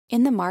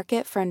In the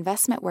market for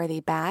investment-worthy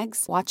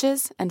bags,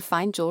 watches, and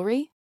fine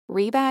jewelry,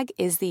 Rebag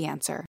is the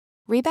answer.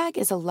 Rebag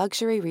is a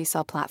luxury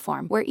resale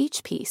platform where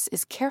each piece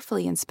is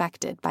carefully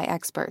inspected by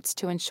experts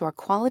to ensure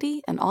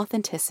quality and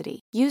authenticity.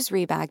 Use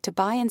Rebag to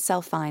buy and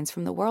sell finds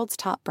from the world's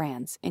top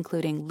brands,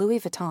 including Louis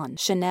Vuitton,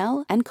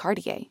 Chanel, and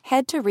Cartier.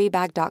 Head to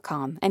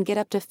Rebag.com and get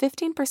up to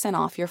 15%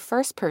 off your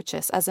first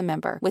purchase as a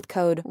member with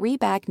code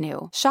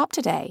REBAGNEW. Shop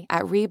today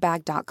at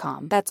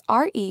Rebag.com. That's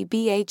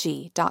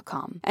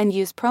REBAG.com. And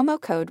use promo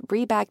code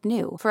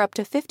REBAGNEW for up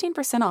to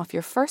 15% off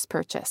your first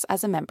purchase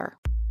as a member.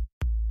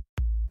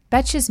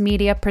 Betches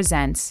Media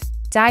presents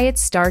Diet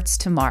Starts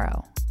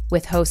Tomorrow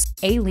with host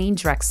Aileen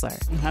Drexler.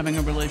 I'm having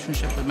a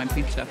relationship with my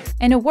pizza.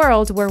 In a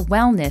world where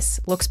wellness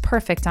looks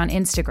perfect on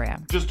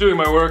Instagram. Just doing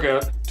my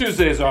workout.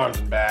 Tuesday's arms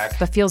and back.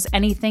 But feels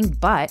anything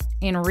but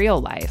in real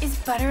life. Is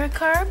butter a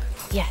carb?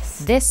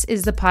 Yes. This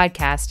is the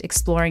podcast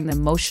exploring the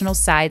emotional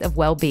side of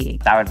well-being.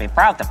 I would be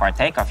proud to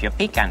partake of your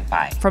pecan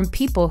pie. From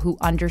people who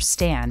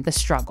understand the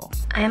struggle.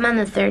 I am on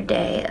the third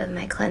day of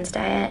my cleanse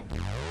diet.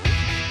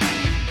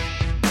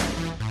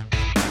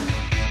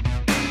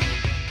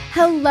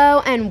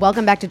 Hello and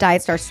welcome back to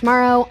Diet Starts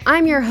Tomorrow.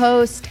 I'm your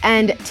host,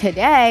 and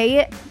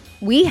today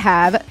we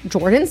have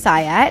Jordan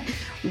Syatt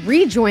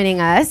rejoining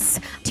us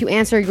to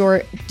answer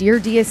your Dear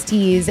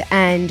DSTs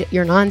and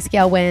your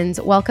non-scale wins.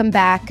 Welcome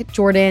back,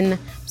 Jordan.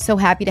 So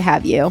happy to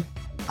have you.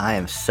 I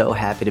am so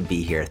happy to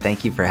be here.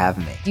 Thank you for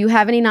having me. Do you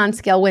have any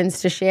non-scale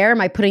wins to share? Am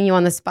I putting you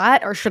on the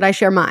spot, or should I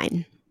share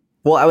mine?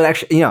 Well, I would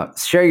actually,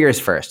 share yours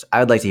first. I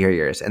would like to hear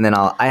yours, and then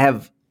I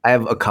have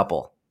a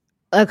couple.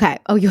 Okay.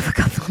 Oh, you have a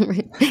couple.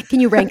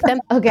 Can you rank them?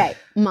 Okay.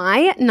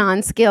 My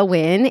non-scale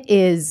win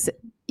is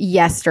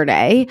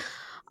yesterday.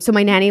 So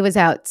my nanny was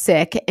out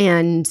sick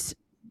and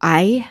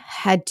I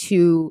had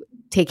to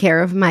take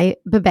care of my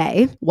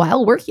bebe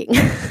while working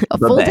a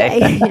full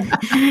day.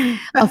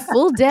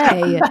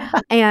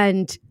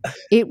 And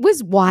it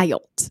was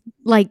wild.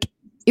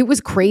 It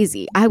was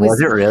crazy. Was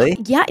it really?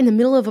 Yeah, in the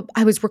middle of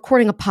I was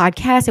recording a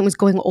podcast and was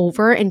going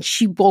over, and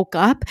she woke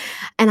up,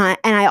 and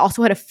I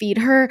also had to feed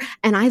her,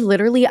 and I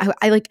literally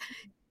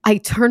I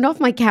turned off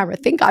my camera.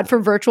 Thank God for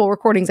virtual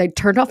recordings. I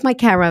turned off my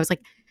camera. I was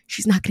like,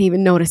 she's not going to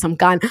even notice I'm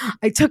gone.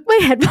 I took my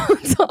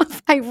headphones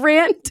off. I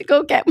ran to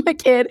go get my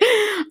kid.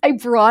 I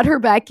brought her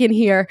back in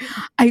here.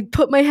 I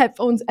put my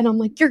headphones, and I'm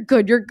like, you're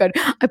good, you're good.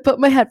 I put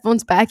my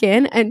headphones back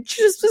in, and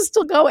she just was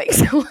still going.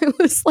 So it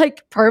was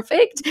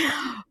perfect.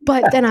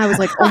 But then I was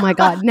like, oh my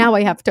God, now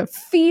I have to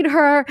feed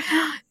her.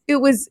 It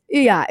was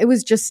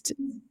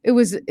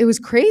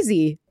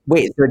crazy.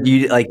 Wait, so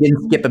you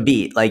didn't skip a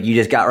beat? You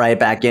just got right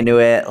back into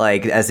it,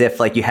 as if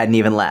you hadn't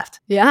even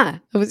left? Yeah,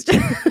 it was just,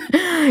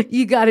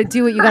 you got to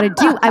do what you got to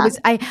do.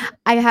 I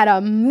had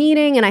a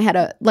meeting, and I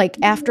had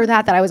after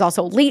that I was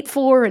also late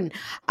for, and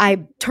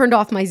I turned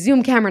off my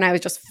Zoom camera, and I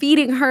was just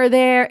feeding her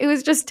there. It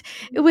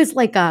was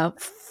like a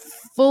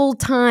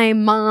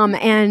full-time mom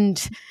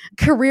and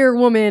career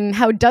woman.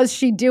 How does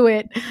she do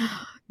it?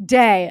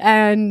 Day.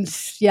 And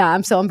yeah,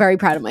 I'm very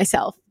proud of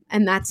myself.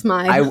 And that's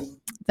my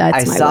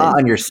I saw win.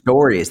 on your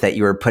stories that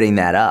you were putting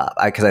that up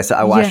because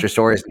I watched your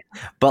stories,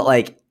 but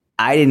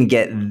I didn't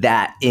get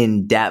that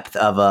in depth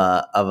of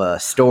a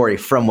story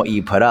from what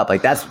you put up.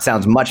 That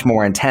sounds much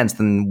more intense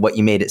than what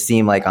you made it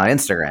seem like on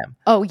Instagram.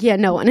 Oh yeah,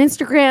 no, on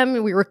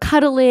Instagram we were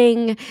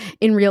cuddling.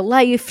 In real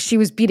life, she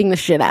was beating the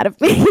shit out of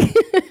me.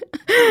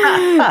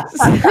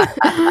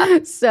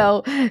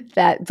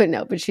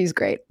 But she's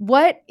great.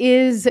 What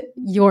is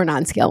your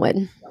non-scale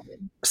win?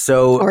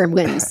 Or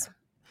wins?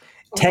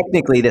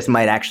 Technically, this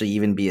might actually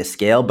even be a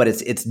scale, but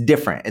it's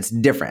different. It's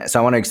different. So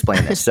I want to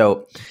explain this.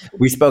 So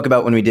we spoke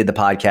about when we did the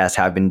podcast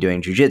how I've been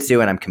doing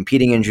jujitsu and I'm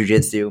competing in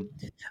jujitsu.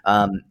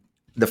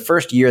 The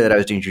first year that I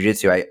was doing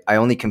jujitsu, I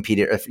only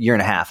competed a year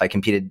and a half. I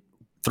competed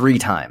 3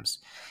 times,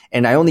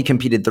 and I only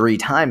competed 3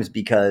 times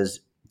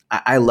because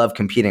I love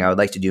competing. I would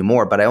like to do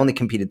more, but I only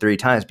competed 3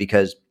 times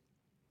because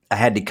I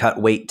had to cut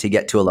weight to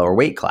get to a lower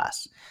weight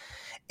class.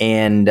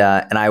 And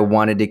I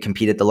wanted to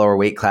compete at the lower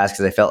weight class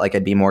because I felt like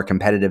I'd be more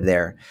competitive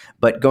there.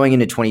 But going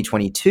into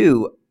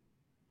 2022,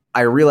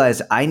 I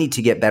realized I need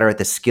to get better at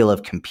the skill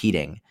of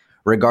competing,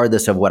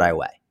 regardless of what I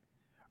weigh,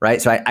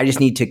 right? So I just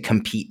need to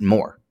compete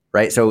more,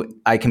 right? So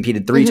I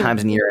competed 3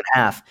 times in a year and a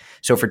half.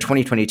 So for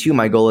 2022,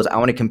 my goal is I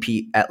want to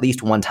compete at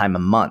least 1 time a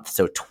month.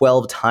 So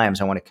 12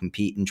 times I want to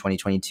compete in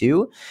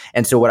 2022.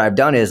 And so what I've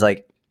done is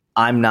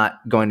I'm not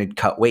going to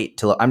cut weight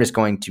I'm just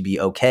going to be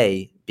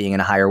okay being in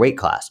a higher weight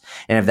class.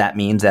 And if that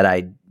means that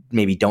I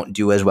maybe don't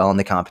do as well in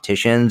the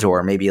competitions,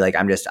 or maybe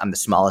I'm the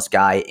smallest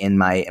guy in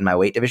my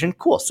weight division,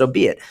 cool, so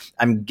be it.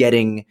 I'm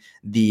getting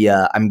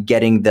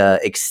the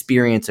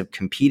experience of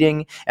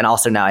competing, and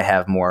also now I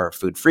have more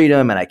food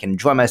freedom and I can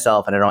enjoy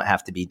myself and I don't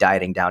have to be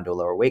dieting down to a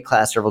lower weight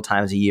class several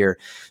times a year.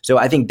 So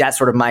I think that's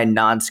sort of my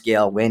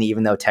non-scale win,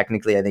 even though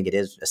technically I think it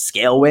is a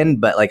scale win,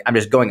 but I'm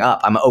just going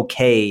up. I'm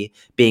okay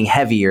being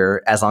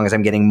heavier as long as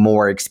I'm getting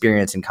more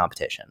experience in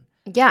competition.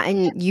 Yeah,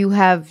 and you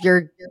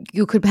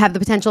could have the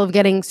potential of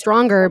getting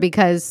stronger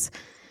because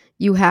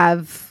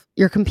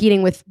you're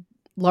competing with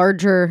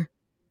larger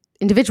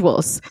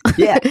individuals.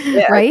 Yeah,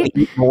 right? I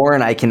can eat more,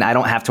 and I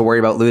don't have to worry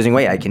about losing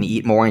weight. I can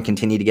eat more and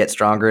continue to get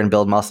stronger and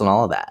build muscle and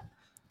all of that.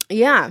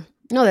 Yeah.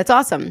 No, that's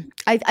awesome.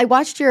 I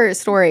watched your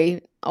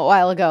story a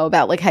while ago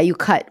about like how you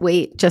cut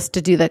weight just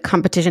to do the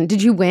competition.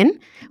 Did you win?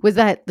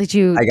 Did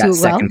you I got do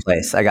second well?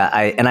 place.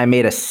 I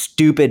made a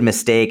stupid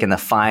mistake in the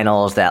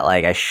finals that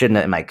like I shouldn't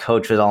have, and my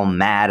coach was all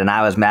mad and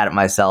I was mad at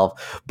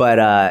myself. But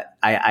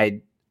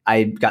I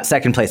got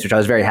second place, which I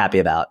was very happy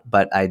about.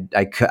 But I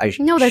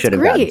No, that's should have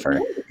great. gotten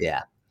first.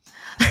 Yeah.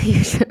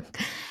 You should.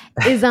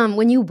 Is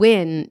when you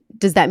win,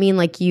 does that mean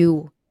like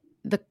are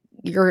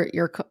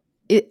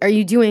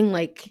you doing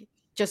like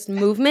just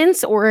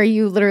movements, or are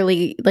you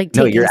literally like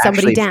taking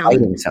somebody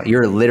down?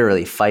 You're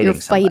literally fighting.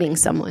 You're fighting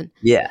someone.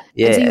 Yeah.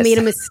 And so you made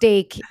a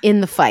mistake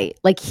in the fight.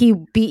 Like he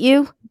beat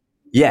you?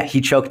 Yeah,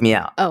 he choked me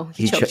out. Oh,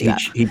 he choked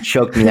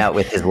me out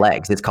with his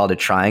legs. It's called a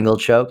triangle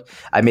choke.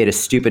 I made a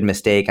stupid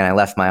mistake and I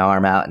left my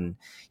arm out, and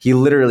he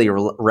literally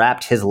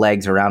wrapped his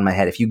legs around my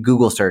head. If you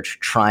Google search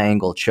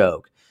triangle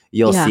choke,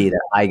 you'll see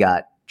that I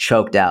got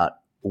choked out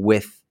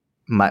with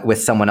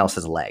someone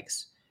else's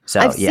legs. So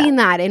I've seen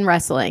that in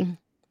wrestling.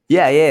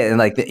 Yeah, and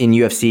like in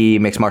UFC,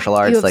 mixed martial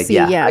arts, UFC,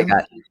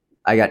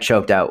 I got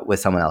choked out with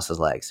someone else's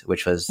legs,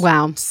 which was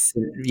wow.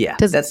 Yeah,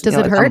 does it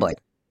hurt?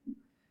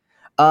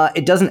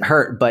 It doesn't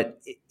hurt, but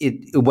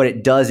what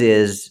it does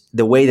is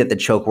the way that the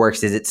choke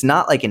works is it's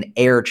not like an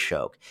air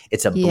choke;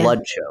 it's a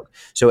blood choke.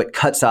 So it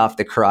cuts off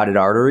the carotid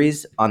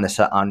arteries on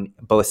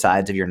both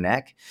sides of your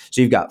neck.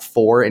 So you've got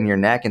 4 in your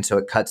neck, and so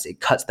it cuts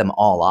them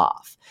all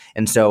off,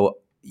 and so.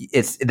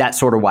 That's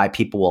sort of why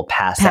people will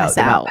pass out.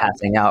 They're not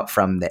passing out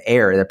from the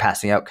air. They're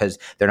passing out because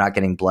they're not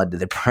getting blood to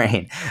the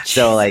brain.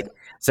 So I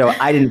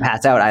didn't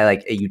pass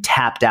out. You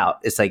tapped out.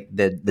 It's like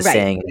the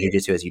saying in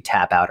jiu-jitsu is you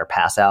tap out or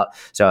pass out.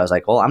 So I was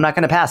like, well, I'm not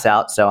going to pass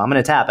out. So I'm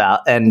going to tap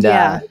out. And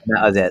that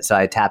was it. So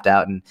I tapped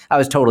out and I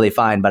was totally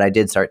fine, but I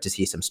did start to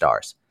see some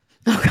stars.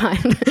 Oh God.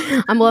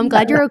 I'm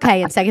glad you're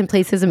okay. And second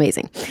place is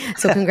amazing.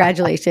 So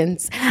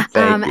congratulations.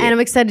 And I'm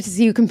excited to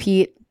see you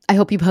compete. I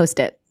hope you post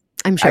it.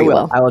 I'm sure you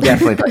will. I will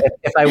definitely.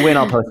 If I win,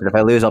 I'll post it. If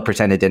I lose, I'll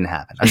pretend it didn't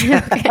happen.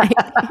 Okay.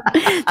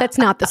 That's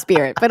not the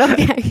spirit, but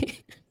okay.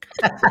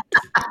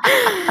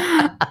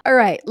 All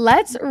right.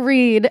 Let's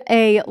read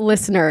a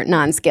listener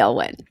non-scale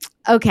win.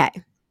 Okay.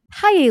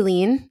 Hi,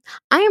 Aileen.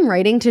 I am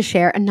writing to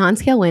share a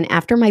non-scale win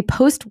after my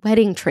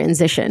post-wedding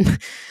transition.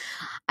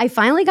 I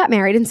finally got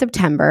married in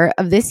September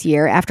of this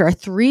year after a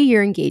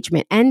 3-year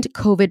engagement and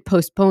COVID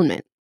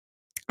postponement.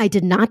 I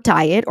did not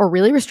diet or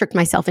really restrict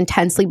myself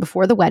intensely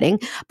before the wedding,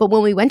 but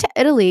when we went to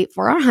Italy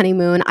for our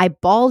honeymoon, I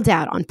balled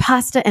out on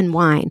pasta and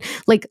wine,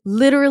 like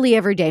literally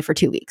every day for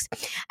 2 weeks.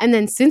 And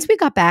then since we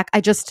got back,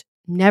 I just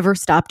never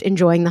stopped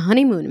enjoying the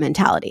honeymoon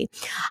mentality.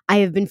 I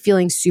have been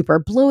feeling super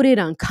bloated,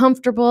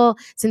 uncomfortable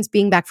since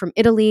being back from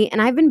Italy,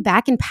 and I've been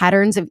back in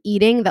patterns of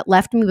eating that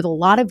left me with a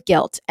lot of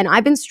guilt. And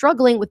I've been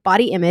struggling with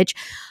body image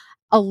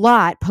a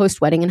lot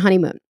post-wedding and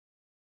honeymoon.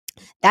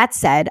 That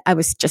said, I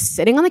was just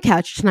sitting on the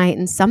couch tonight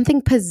and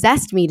something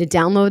possessed me to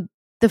download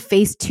the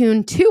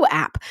Facetune 2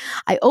 app.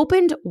 I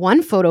opened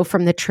one photo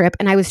from the trip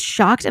and I was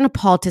shocked and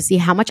appalled to see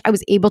how much I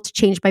was able to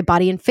change my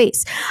body and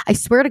face. I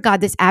swear to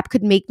God, this app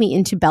could make me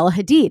into Bella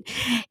Hadid.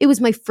 It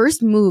was my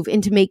first move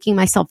into making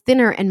myself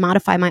thinner and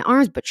modify my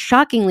arms, but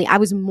shockingly, I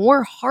was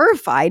more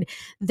horrified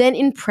than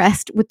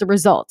impressed with the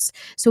results.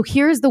 So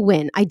here's the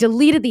win. I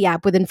deleted the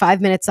app within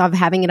 5 minutes of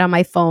having it on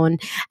my phone,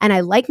 and I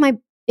like my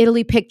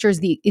Italy pictures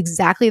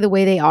exactly the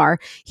way they are.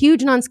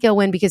 Huge non-scale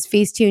win because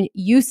Facetune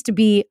used to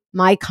be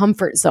my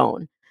comfort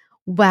zone.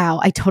 Wow,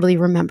 I totally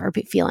remember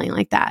feeling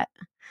like that.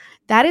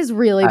 That is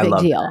really big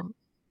deal.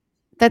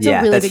 That's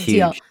a really big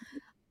deal.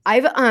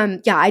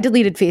 I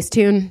deleted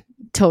Facetune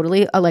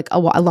totally a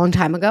long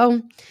time ago.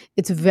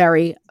 It's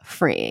very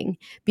freeing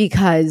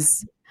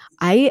because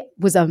I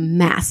was a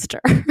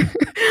master.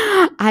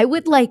 I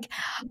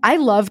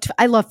love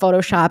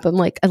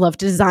Photoshop. I love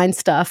to design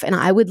stuff, and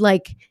I would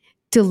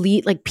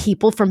delete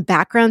people from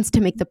backgrounds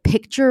to make the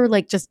picture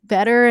just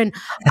better. And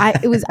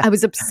I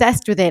was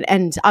obsessed with it.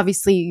 And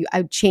obviously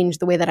I changed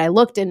the way that I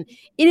looked, and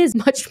it is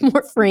much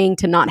more freeing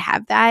to not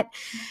have that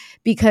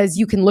because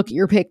you can look at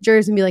your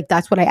pictures and be like,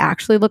 that's what I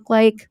actually look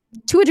like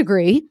to a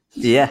degree.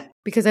 Yeah.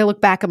 Because I look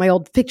back at my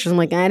old pictures, I'm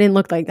like, I didn't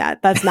look like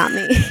that. That's not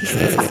me.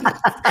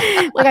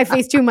 I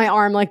Facetune my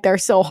arm they're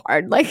so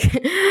hard.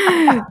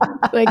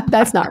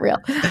 That's not real.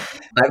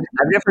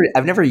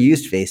 I've never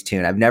used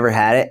Facetune. I've never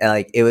had it.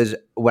 And it was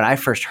when I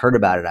first heard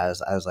about it, I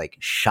was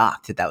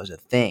shocked that was a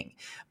thing.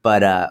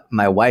 But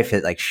my wife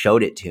had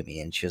showed it to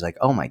me, and she was like,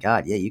 "Oh my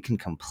God, yeah, you can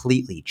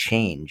completely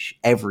change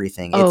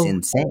everything. It's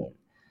insane."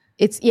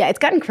 It's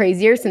gotten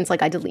crazier since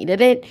I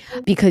deleted it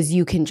because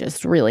you can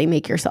just really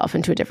make yourself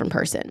into a different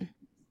person.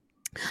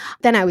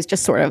 Then I was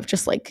just sort of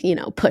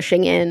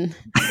pushing in.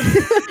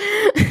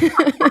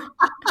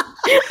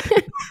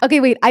 Okay,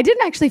 wait, I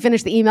didn't actually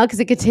finish the email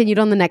because it continued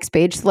on the next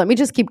page. So let me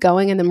just keep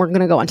going and then we're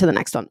going to go on to the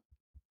next one.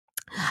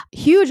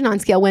 Huge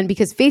non-scale win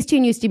because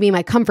Facetune used to be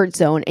my comfort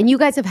zone, and you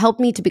guys have helped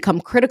me to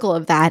become critical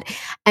of that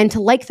and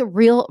to like the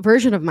real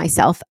version of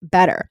myself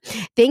better.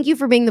 Thank you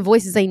for being the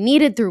voices I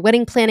needed through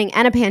wedding planning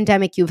and a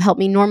pandemic. You've helped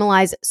me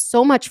normalize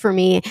so much for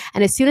me.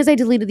 And as soon as I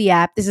deleted the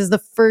app, this is the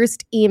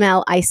first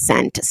email I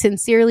sent.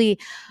 Sincerely,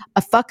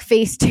 a fuck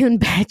Facetune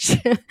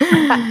bitch.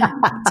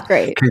 It's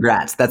great.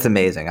 Congrats. That's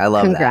amazing. I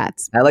love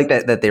Congrats. that. I like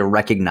that they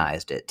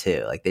recognized it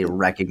too. Like they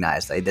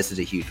recognized like, this is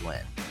a huge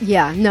win.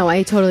 Yeah, no,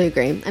 I totally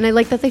agree. And I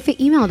like that they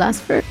emailed us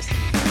first.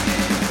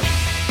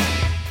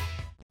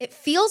 It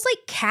feels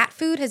like cat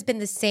food has been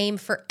the same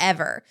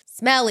forever.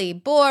 Smelly,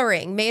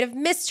 boring, made of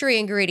mystery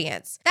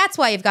ingredients. That's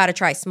why you've got to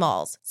try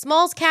Smalls.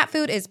 Smalls cat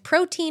food is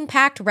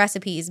protein-packed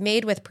recipes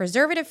made with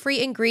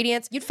preservative-free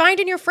ingredients you'd find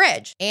in your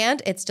fridge,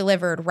 and it's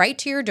delivered right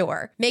to your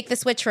door. Make the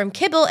switch from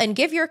kibble and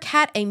give your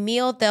cat a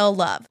meal they'll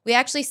love. We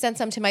actually sent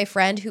some to my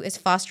friend who is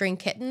fostering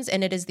kittens,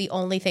 and it is the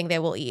only thing they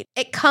will eat.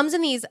 It comes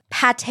in these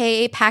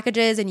pate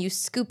packages, and you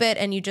scoop it,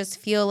 and you just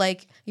feel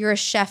like you're a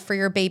chef for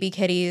your baby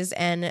kitties,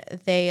 and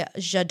they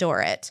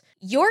j'adore it.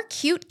 Your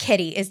cute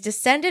kitty is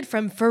descended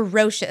from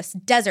ferocious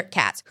desert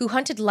cats who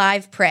hunted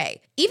live prey.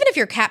 Even if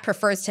your cat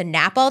prefers to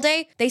nap all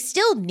day, they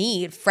still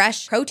need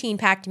fresh,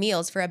 protein-packed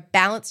meals for a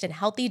balanced and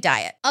healthy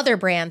diet. Other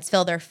brands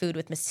fill their food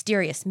with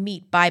mysterious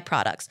meat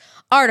byproducts,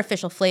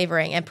 artificial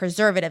flavoring, and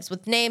preservatives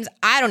with names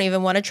I don't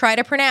even want to try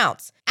to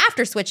pronounce.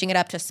 After switching it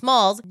up to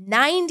Smalls,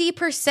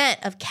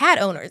 90% of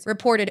cat owners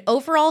reported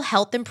overall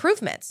health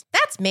improvements.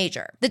 That's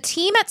major. The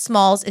team at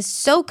Smalls is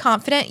so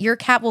confident your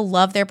cat will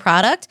love their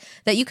product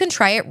that you can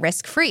try it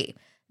risk-free.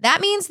 That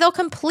means they'll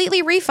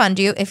completely refund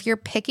you if your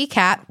picky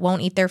cat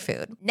won't eat their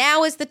food.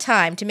 Now is the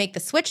time to make the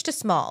switch to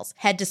Smalls.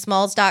 Head to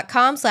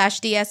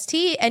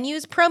smalls.com/DST and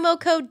use promo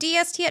code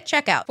DST at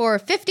checkout for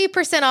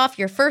 50% off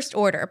your first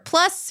order,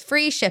 plus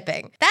free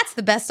shipping. That's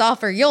the best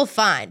offer you'll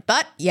find,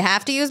 but you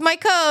have to use my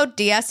code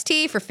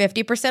DST for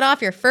 50%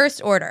 off your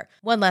first order.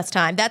 One last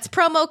time, that's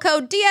promo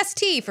code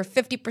DST for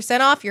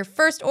 50% off your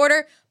first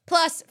order,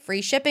 plus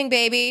free shipping,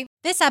 baby.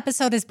 This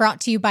episode is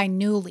brought to you by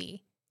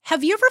Nuuly.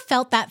 Have you ever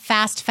felt that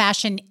fast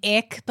fashion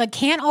ick, but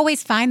can't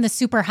always find the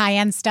super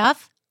high-end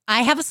stuff?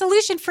 I have a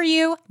solution for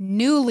you,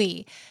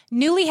 Nuuly.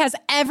 Nuuly has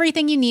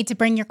everything you need to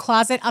bring your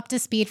closet up to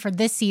speed for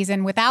this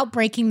season without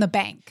breaking the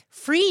bank.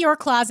 Free your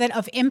closet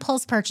of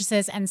impulse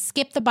purchases and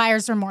skip the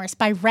buyer's remorse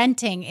by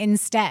renting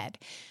instead.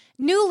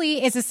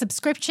 Nuuly is a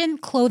subscription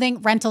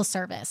clothing rental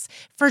service.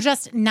 For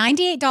just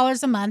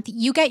 $98 a month,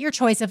 you get your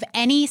choice of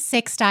any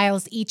 6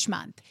 styles each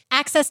month.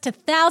 Access to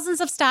thousands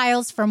of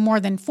styles from more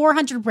than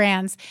 400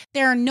 brands.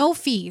 There are no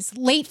fees,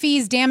 late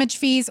fees, damage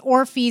fees,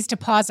 or fees to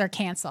pause or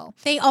cancel.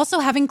 They also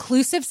have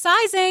inclusive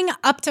sizing,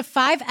 up to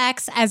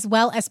 5X, as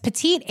well as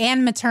petite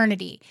and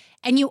maternity.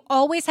 And you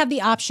always have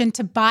the option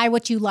to buy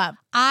what you love.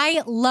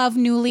 I love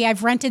Nuuly.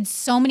 I've rented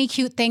so many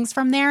cute things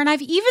from there, and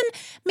I've even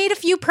made a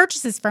few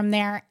purchases from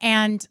there,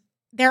 and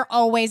they're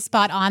always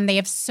spot on. They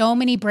have so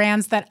many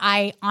brands that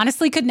I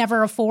honestly could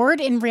never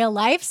afford in real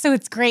life, so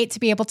it's great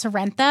to be able to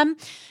rent them.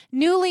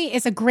 Nuuly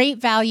is a great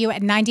value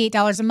at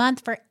 $98 a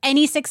month for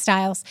any 6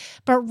 styles,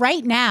 but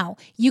right now,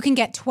 you can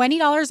get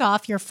 $20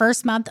 off your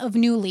first month of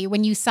Nuuly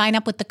when you sign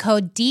up with the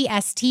code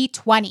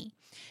DST20.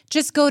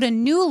 Just go to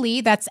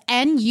Nuuly, that's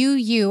NUULY.com,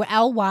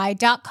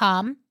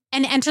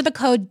 and enter the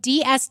code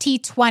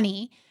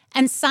DST20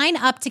 and sign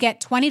up to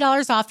get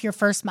 $20 off your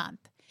first month.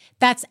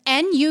 That's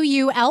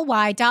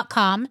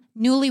NUULY.com,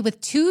 Nuuly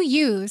with 2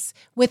 U's,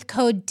 with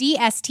code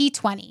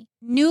DST20.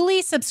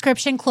 Nuuly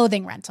subscription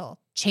clothing rental.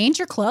 Change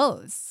your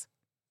clothes.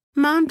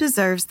 Mom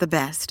deserves the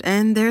best,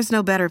 and there's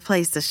no better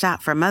place to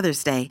shop for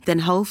Mother's Day than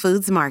Whole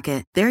Foods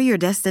Market. They're your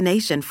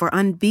destination for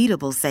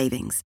unbeatable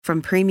savings,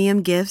 from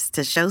premium gifts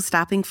to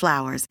show-stopping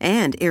flowers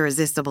and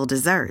irresistible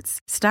desserts.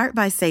 Start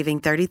by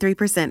saving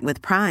 33%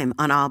 with Prime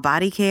on all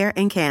body care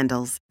and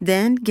candles.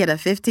 Then get a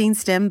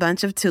 15-stem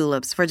bunch of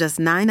tulips for just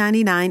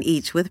 $9.99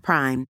 each with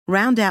Prime.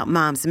 Round out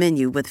Mom's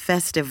menu with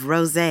festive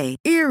rosé,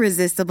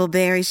 irresistible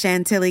berry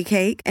chantilly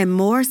cake, and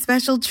more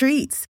special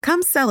treats.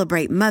 Come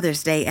celebrate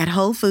Mother's Day at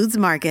Whole Foods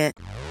Market.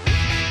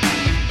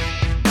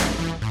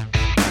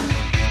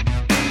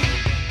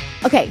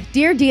 Okay,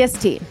 dear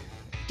DST.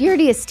 Dear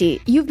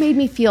DST, you've made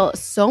me feel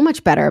so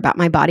much better about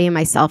my body and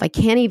myself. I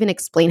can't even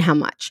explain how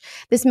much.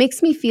 This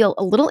makes me feel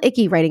a little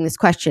icky writing this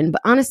question,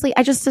 but honestly,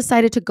 I just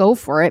decided to go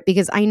for it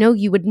because I know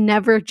you would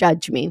never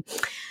judge me.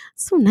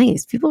 So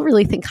nice. People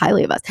really think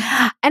highly of us.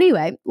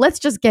 Anyway, let's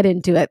just get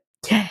into it.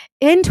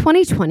 In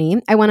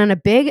 2020, I went on a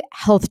big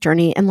health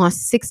journey and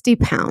lost 60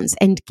 pounds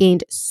and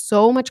gained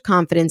so much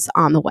confidence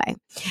on the way.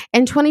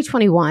 In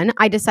 2021,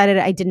 I decided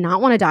I did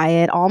not want to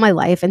diet all my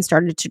life and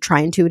started to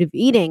try intuitive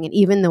eating. And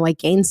even though I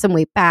gained some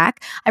weight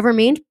back, I've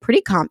remained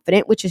pretty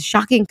confident, which is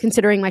shocking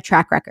considering my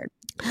track record.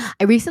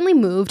 I recently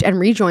moved and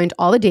rejoined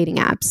all the dating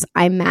apps.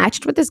 I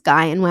matched with this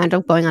guy and wound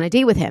up going on a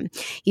date with him.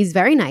 He's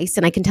very nice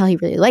and I can tell he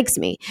really likes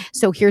me.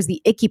 So here's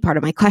the icky part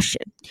of my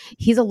question.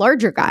 He's a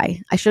larger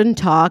guy. I shouldn't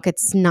talk.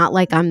 It's not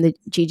like I'm the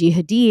Gigi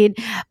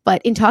Hadid,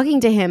 but in talking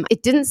to him,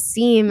 it didn't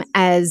seem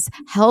as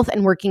health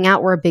and working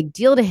out were a big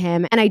deal to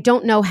him, and I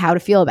don't know how to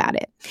feel about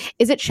it.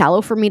 Is it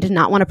shallow for me to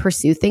not want to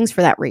pursue things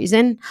for that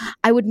reason?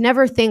 I would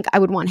never think I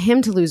would want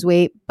him to lose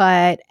weight,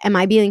 but am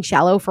I being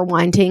shallow for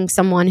wanting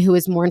someone who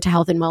is more into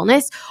health and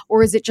wellness?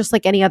 Or is it just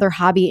like any other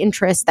hobby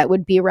interest that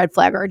would be a red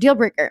flag or a deal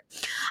breaker?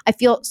 I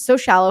feel so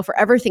shallow for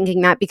ever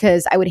thinking that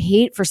because I would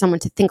hate for someone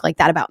to think like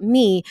that about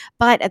me.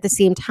 But at the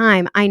same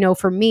time, I know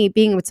for me,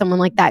 being with someone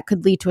like that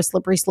could lead to a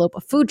slippery slope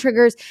of food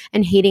triggers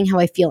and hating how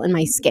I feel in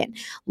my skin.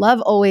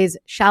 Love always,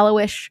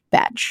 shallowish,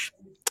 Betch.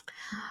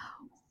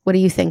 What do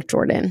you think,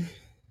 Jordan?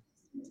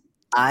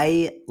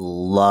 I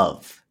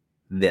love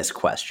this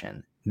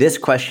question. This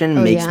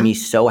question makes me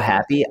so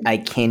happy. I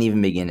can't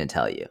even begin to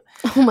tell you.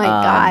 Oh my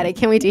God. I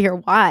can't wait to hear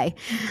why.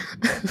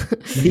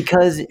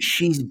 Because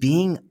she's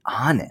being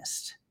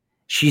honest.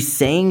 She's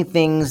saying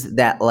things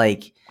that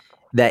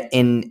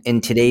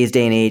in today's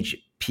day and age,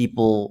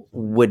 people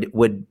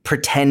would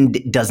pretend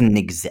doesn't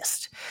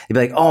exist. They'd be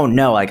like, oh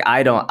no, like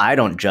I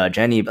don't judge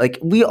any, like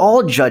we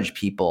all judge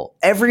people.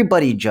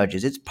 Everybody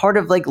judges. It's part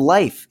of like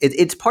life.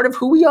 It's part of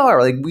who we are.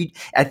 Like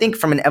I think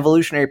from an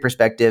evolutionary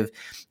perspective,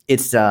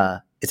 it's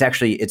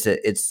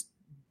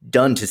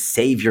done to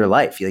save your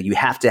life. You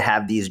have to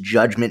have these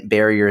judgment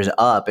barriers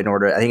up in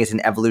order. I think it's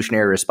an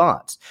evolutionary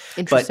response.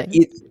 Interesting.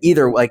 But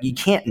either like you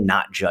can't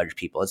not judge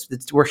people.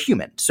 We're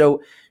human.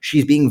 So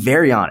she's being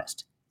very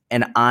honest.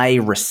 And I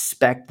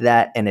respect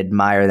that and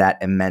admire that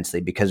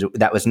immensely because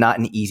that was not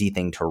an easy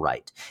thing to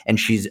write. And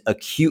she's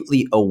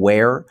acutely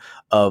aware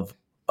of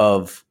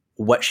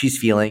what she's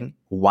feeling,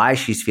 why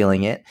she's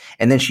feeling it.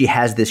 And then she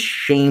has this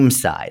shame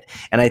side.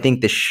 And I think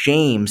the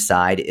shame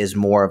side is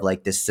more of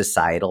like this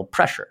societal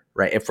pressure,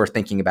 right? If we're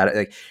thinking about it,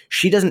 like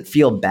she doesn't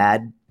feel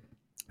bad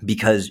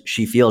because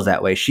she feels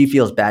that way. She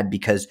feels bad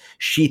because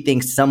she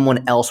thinks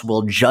someone else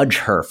will judge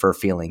her for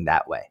feeling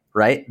that way,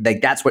 right?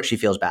 Like that's what she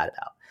feels bad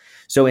about.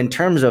 So in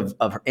terms of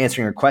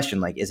answering your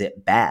question, like, is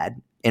it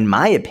bad? In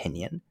my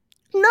opinion,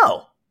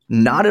 no,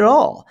 not at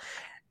all.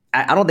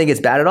 I don't think it's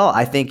bad at all.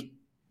 I think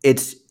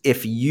it's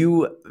if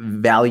you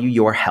value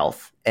your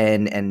health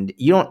and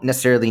you don't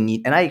necessarily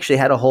need, and I actually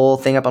had a whole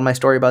thing up on my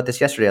story about this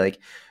yesterday.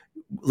 Like,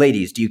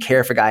 ladies, do you care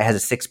if a guy has a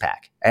six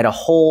pack? I had a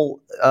whole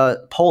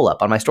poll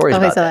up on my stories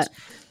about this.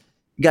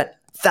 You got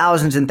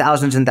thousands and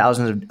thousands and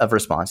thousands of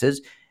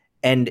responses,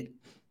 and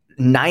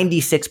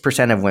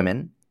 96% of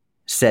women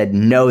said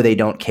no, they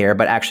don't care.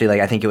 But actually,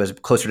 like I think it was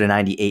closer to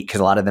 98 because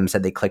a lot of them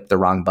said they clicked the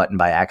wrong button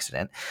by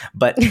accident.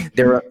 But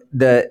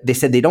they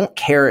said they don't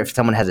care if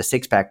someone has a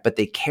six pack, but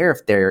they care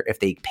if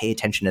they pay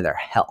attention to their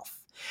health.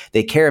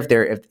 They care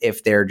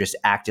if they're just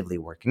actively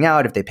working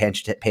out, if they pay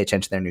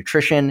attention to their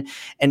nutrition,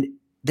 and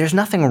there's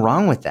nothing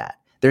wrong with that.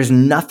 There's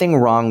nothing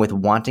wrong with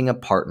wanting a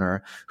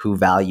partner who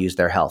values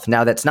their health.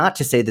 Now, that's not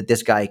to say that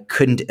this guy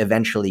couldn't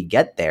eventually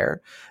get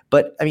there,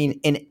 but I mean,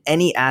 in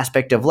any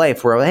aspect of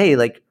life where, hey,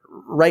 like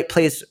right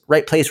place,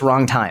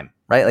 wrong time,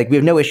 right? Like we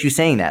have no issue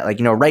saying that, like,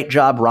 right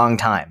job, wrong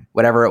time,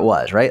 whatever it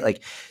was, right?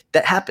 Like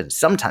that happens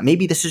sometime.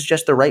 Maybe this is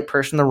just the right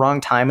person, the wrong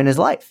time in his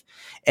life.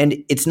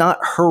 And it's not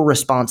her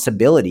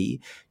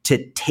responsibility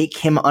to take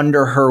him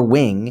under her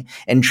wing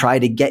and try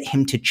to get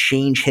him to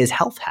change his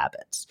health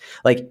habits.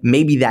 Like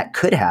maybe that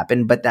could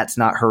happen, but that's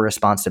not her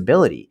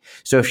responsibility.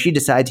 So if she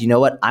decides, you know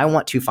what, I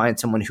want to find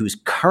someone who's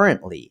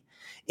currently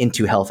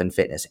into health and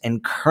fitness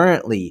and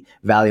currently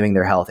valuing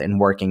their health and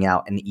working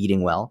out and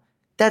eating well,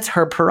 that's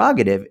her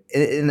prerogative.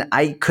 And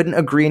I couldn't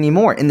agree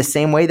anymore. In the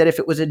same way that if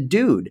it was a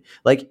dude,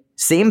 like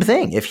same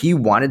thing. If he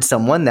wanted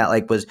someone that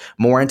like was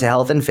more into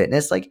health and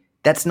fitness, like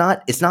it's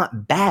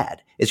not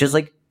bad. It's just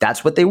like,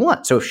 that's what they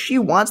want. So if she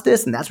wants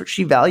this and that's what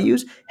she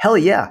values, hell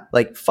yeah.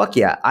 Like, fuck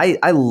yeah.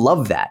 I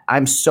love that.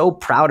 I'm so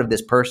proud of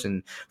this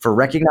person for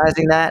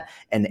recognizing that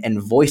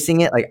and voicing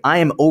it. Like I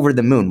am over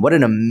the moon. What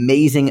an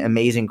amazing,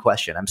 amazing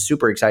question. I'm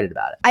super excited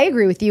about it. I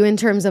agree with you in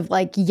terms of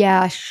like,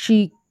 yeah,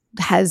 she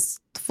has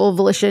full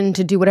volition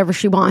to do whatever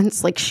she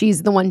wants. Like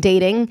she's the one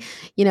dating,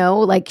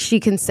 like she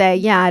can say,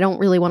 yeah, I don't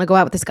really want to go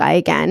out with this guy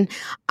again.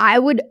 I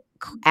would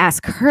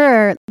ask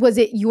her, was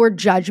it your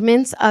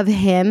judgments of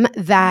him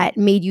that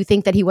made you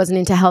think that he wasn't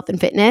into health and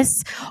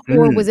fitness?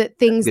 Or was it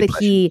things that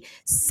he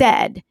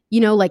said,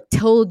 like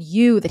told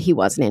you that he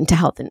wasn't into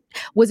health? And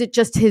was it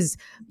just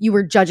you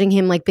were judging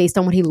him like based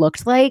on what he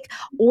looked like?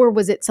 Or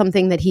was it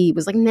something that he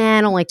was like, nah,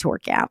 I don't like to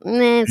work out.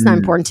 Nah, it's not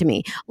important to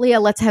me.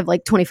 Leah, let's have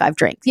like 25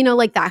 drinks,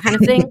 like that kind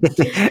of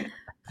thing.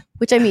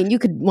 Which I mean, you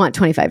could want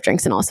 25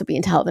 drinks and also be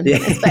into health and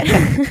fitness,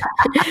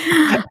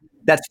 but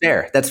That's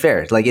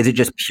fair. Like, is it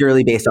just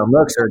purely based on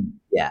looks or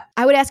yeah?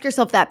 I would ask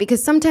yourself that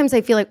because sometimes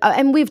I feel like,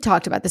 and we've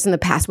talked about this in the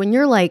past, when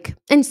you're like,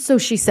 and so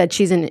she said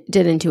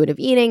did intuitive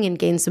eating and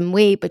gained some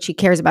weight, but she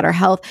cares about her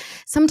health.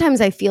 Sometimes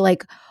I feel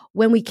like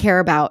when we care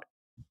about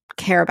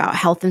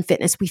health and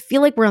fitness, we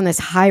feel like we're on this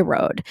high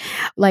road,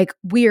 like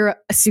we're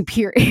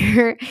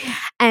superior.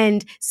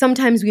 And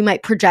sometimes we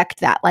might project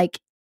that, like,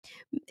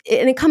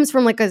 and it comes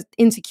from like an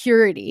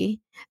insecurity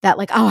that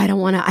like, oh, I don't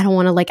want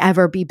to like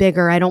ever be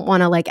bigger. I don't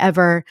want to like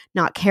ever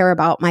not care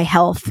about my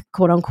health,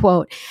 quote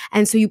unquote.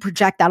 And so you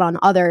project that on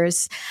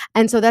others.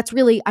 And so that's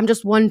really, I'm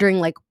just wondering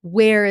like,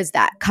 where is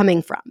that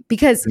coming from?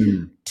 Because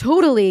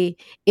totally,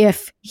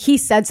 if he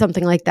said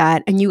something like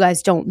that and you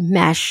guys don't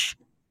mesh,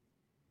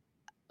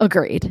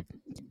 agreed.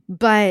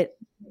 But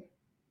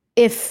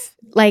if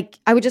like,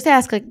 I would just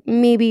ask like,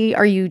 maybe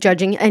are you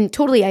judging? And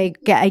totally, I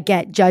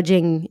get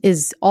judging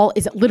is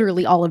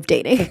literally all of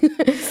dating.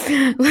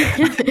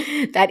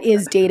 That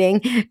is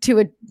dating to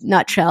a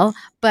nutshell.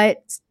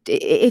 But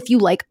if you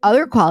like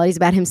other qualities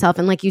about himself,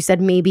 and like you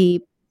said,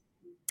 maybe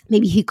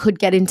he could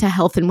get into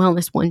health and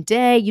wellness one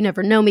day. You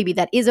never know. Maybe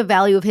that is a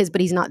value of his,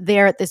 but he's not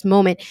there at this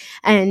moment.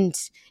 And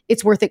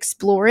it's worth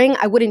exploring.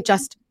 I wouldn't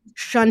just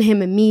shun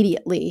him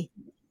immediately.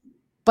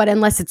 But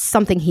unless it's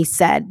something he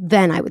said,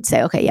 then I would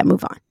say, okay, yeah,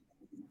 move on.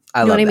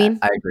 I love what I mean?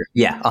 I agree.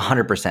 Yeah,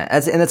 100%.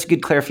 And that's a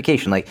good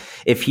clarification. Like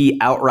if he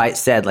outright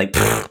said like,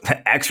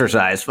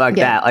 exercise, fuck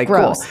that, like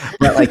gross. Cool.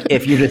 But like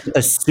if you're just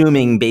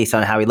assuming based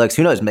on how he looks,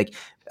 who knows? Like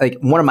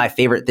one of my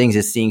favorite things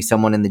is seeing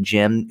someone in the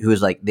gym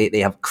who's like,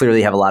 they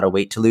clearly have a lot of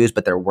weight to lose,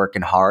 but they're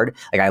working hard.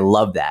 Like I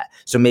love that.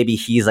 So maybe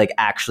he's like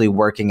actually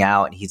working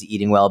out and he's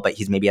eating well, but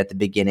he's maybe at the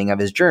beginning of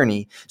his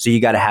journey. So you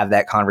got to have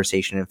that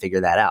conversation and figure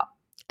that out.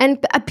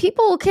 And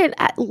people can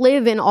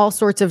live in all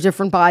sorts of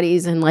different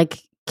bodies and like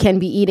can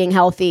be eating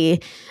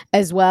healthy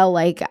as well.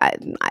 Like,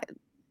 I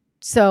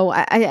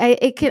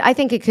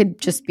think it could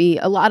just be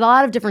a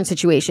lot of different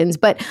situations.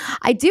 But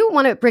I do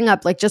want to bring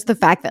up like just the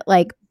fact that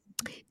like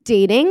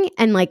dating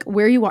and like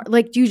where you are,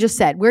 like you just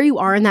said, where you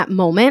are in that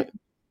moment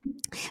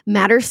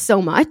matters so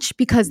much,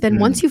 because then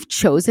once you've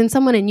chosen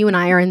someone, and you and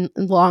I are in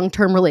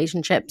long-term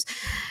relationships,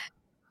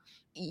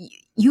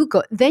 you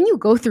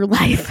go through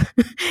life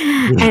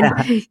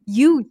and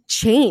you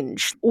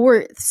change,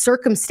 or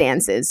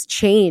circumstances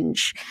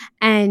change,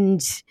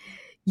 and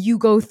you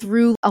go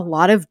through a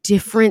lot of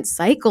different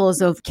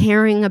cycles of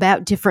caring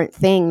about different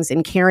things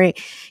and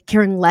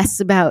caring less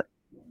about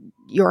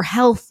your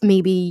health.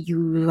 Maybe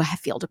you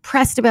feel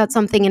depressed about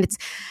something, and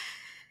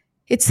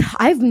it's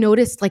I've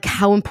noticed like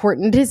how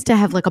important it is to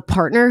have like a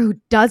partner who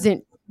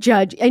doesn't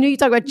judge. I know you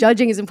talk about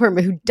judging is important,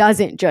 but who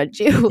doesn't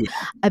judge you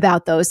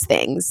about those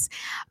things.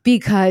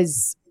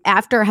 Because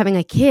after having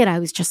a kid, I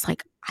was just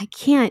like, I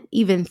can't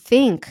even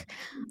think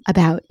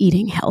about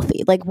eating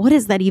healthy. Like, what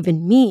does that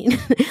even mean?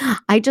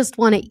 I just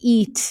want to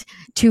eat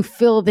to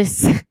fill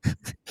this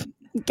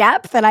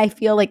gap that I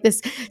feel, like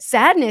this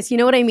sadness, you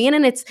know what I mean?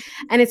 And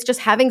it's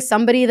just having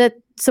somebody that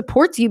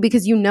supports you,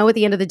 because you know at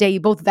the end of the day, you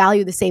both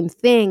value the same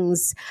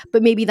things,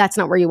 but maybe that's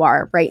not where you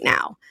are right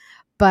now.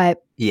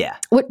 But yeah,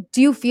 what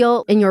do you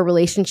feel in your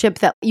relationship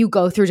that you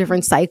go through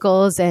different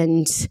cycles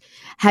and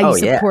how you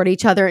support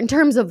each other in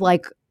terms of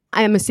like,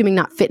 I am assuming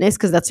not fitness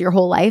because that's your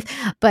whole life,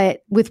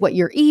 but with what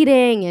you're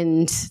eating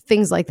and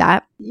things like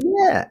that?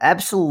 Yeah,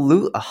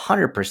 absolutely.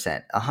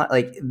 100%.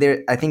 Like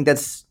there, I think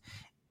that's,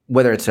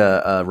 whether it's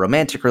a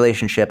romantic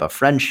relationship, a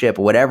friendship,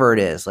 whatever it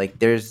is, like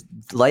there's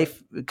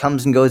life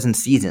comes and goes in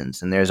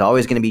seasons, and there's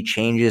always going to be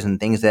changes and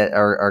things that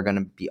are going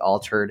to be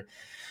altered.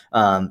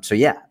 So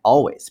yeah,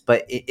 always.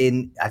 But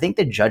I think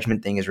the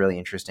judgment thing is really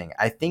interesting.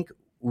 I think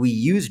we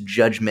use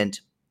judgment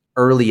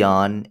early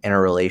on in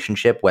a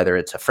relationship, whether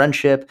it's a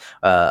friendship,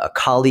 a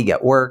colleague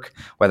at work,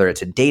 whether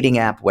it's a dating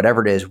app,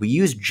 whatever it is, we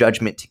use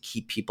judgment to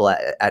keep people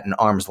at an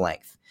arm's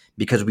length,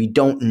 because we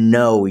don't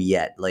know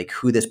yet like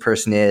who this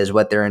person is,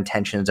 what their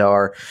intentions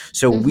are.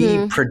 So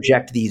we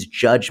project these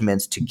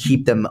judgments to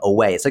keep them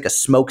away. It's like a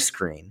smoke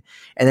screen.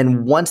 And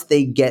then once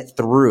they get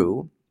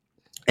through,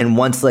 and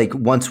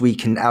once we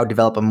can now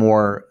develop a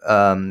more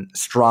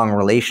strong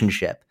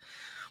relationship,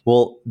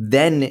 well,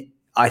 then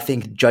I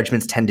think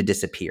judgments tend to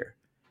disappear.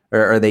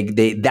 Or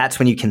that's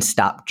when you can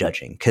stop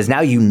judging, because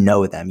now you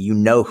know them, you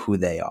know who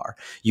they are,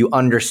 you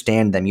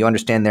understand them, you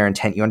understand their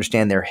intent, you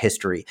understand their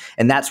history.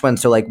 And that's when,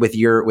 so like with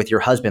your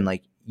husband,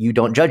 like you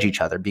don't judge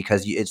each other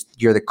because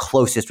you're the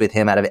closest with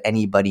him out of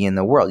anybody in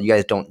the world. You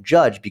guys don't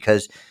judge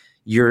because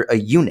you're a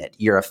unit,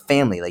 you're a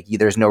family, like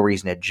there's no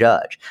reason to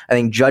judge. I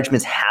think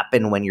judgments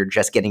happen when you're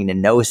just getting to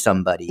know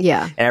somebody.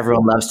 Yeah. And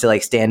everyone loves to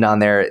like stand on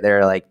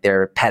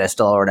their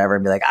pedestal or whatever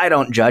and be like, I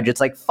don't judge. It's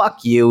like,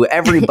 fuck you.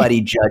 Everybody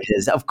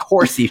judges. Of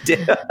course you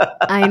do.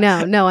 I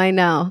know. No, I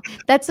know.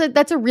 That's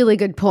a really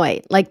good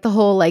point. Like the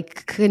whole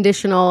like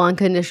conditional,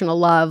 unconditional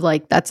love,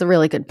 like that's a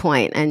really good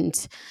point.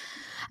 And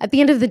at the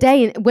end of the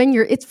day,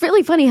 it's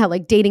really funny how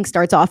like dating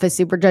starts off as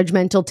super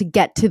judgmental to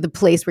get to the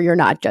place where you're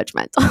not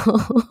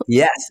judgmental.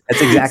 Yes,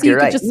 that's exactly so you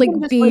right. Can just like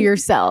be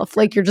yourself,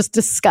 like you're just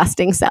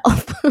disgusting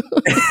self.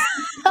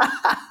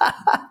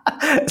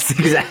 That's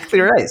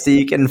exactly right. So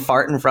you can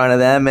fart in front of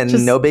them and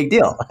just no big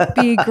deal.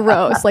 Be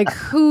gross. Like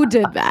who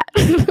did that?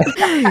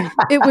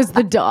 It was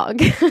the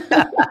dog.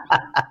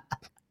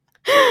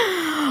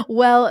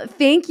 Well,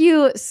 thank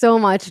you so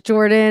much,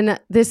 Jordan.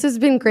 This has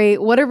been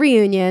great. What a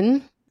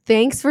reunion.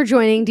 Thanks for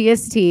joining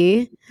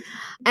DST.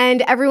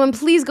 And everyone,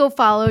 please go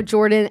follow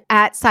Jordan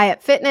at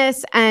Sciat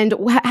Fitness. And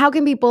how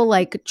can people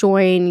like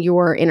join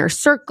your inner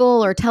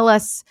circle or tell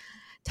us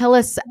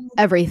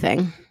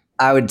everything?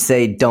 I would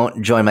say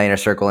don't join my inner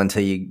circle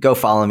until you go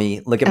follow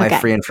me. Look at my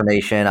free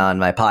information on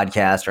my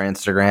podcast or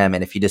Instagram.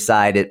 And if you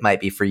decide it might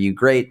be for you,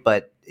 great.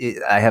 But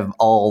I have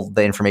all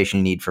the information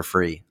you need for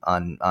free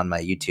on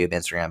my YouTube,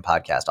 Instagram,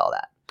 podcast, all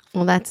that.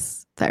 Well,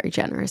 that's very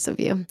generous of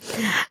you.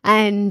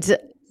 And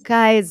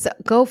guys,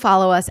 go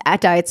follow us at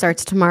Diet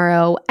Starts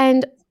Tomorrow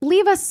and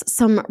leave us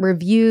some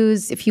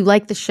reviews if you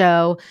like the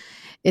show.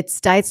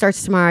 It's Diet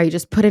Starts Tomorrow. You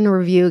just put in a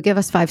review, give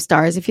us 5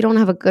 stars. If you don't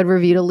have a good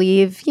review to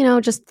leave,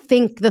 just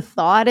think the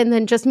thought and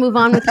then just move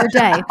on with your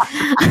day.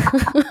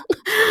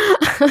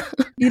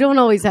 You don't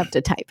always have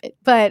to type it.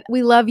 But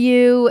we love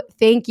you.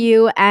 Thank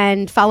you.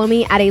 And follow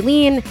me at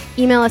Aileen.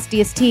 Email us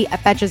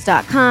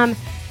dst@betches.com.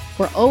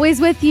 We're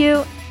always with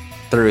you.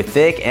 Through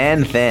thick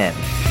and thin.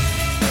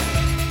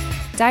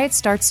 Diet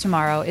Starts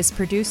Tomorrow is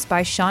produced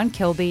by Sean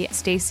Kilby,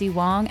 Stacey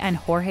Wong, and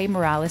Jorge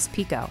Morales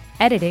Pico.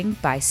 Editing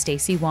by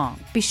Stacey Wong.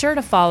 Be sure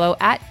to follow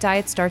at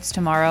Diet Starts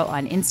Tomorrow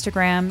on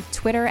Instagram,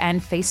 Twitter,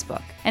 and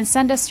Facebook. And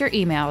send us your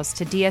emails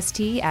to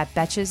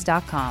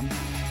dst@betches.com.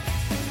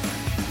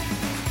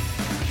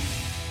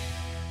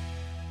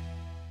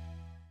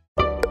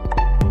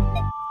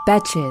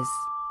 Betches.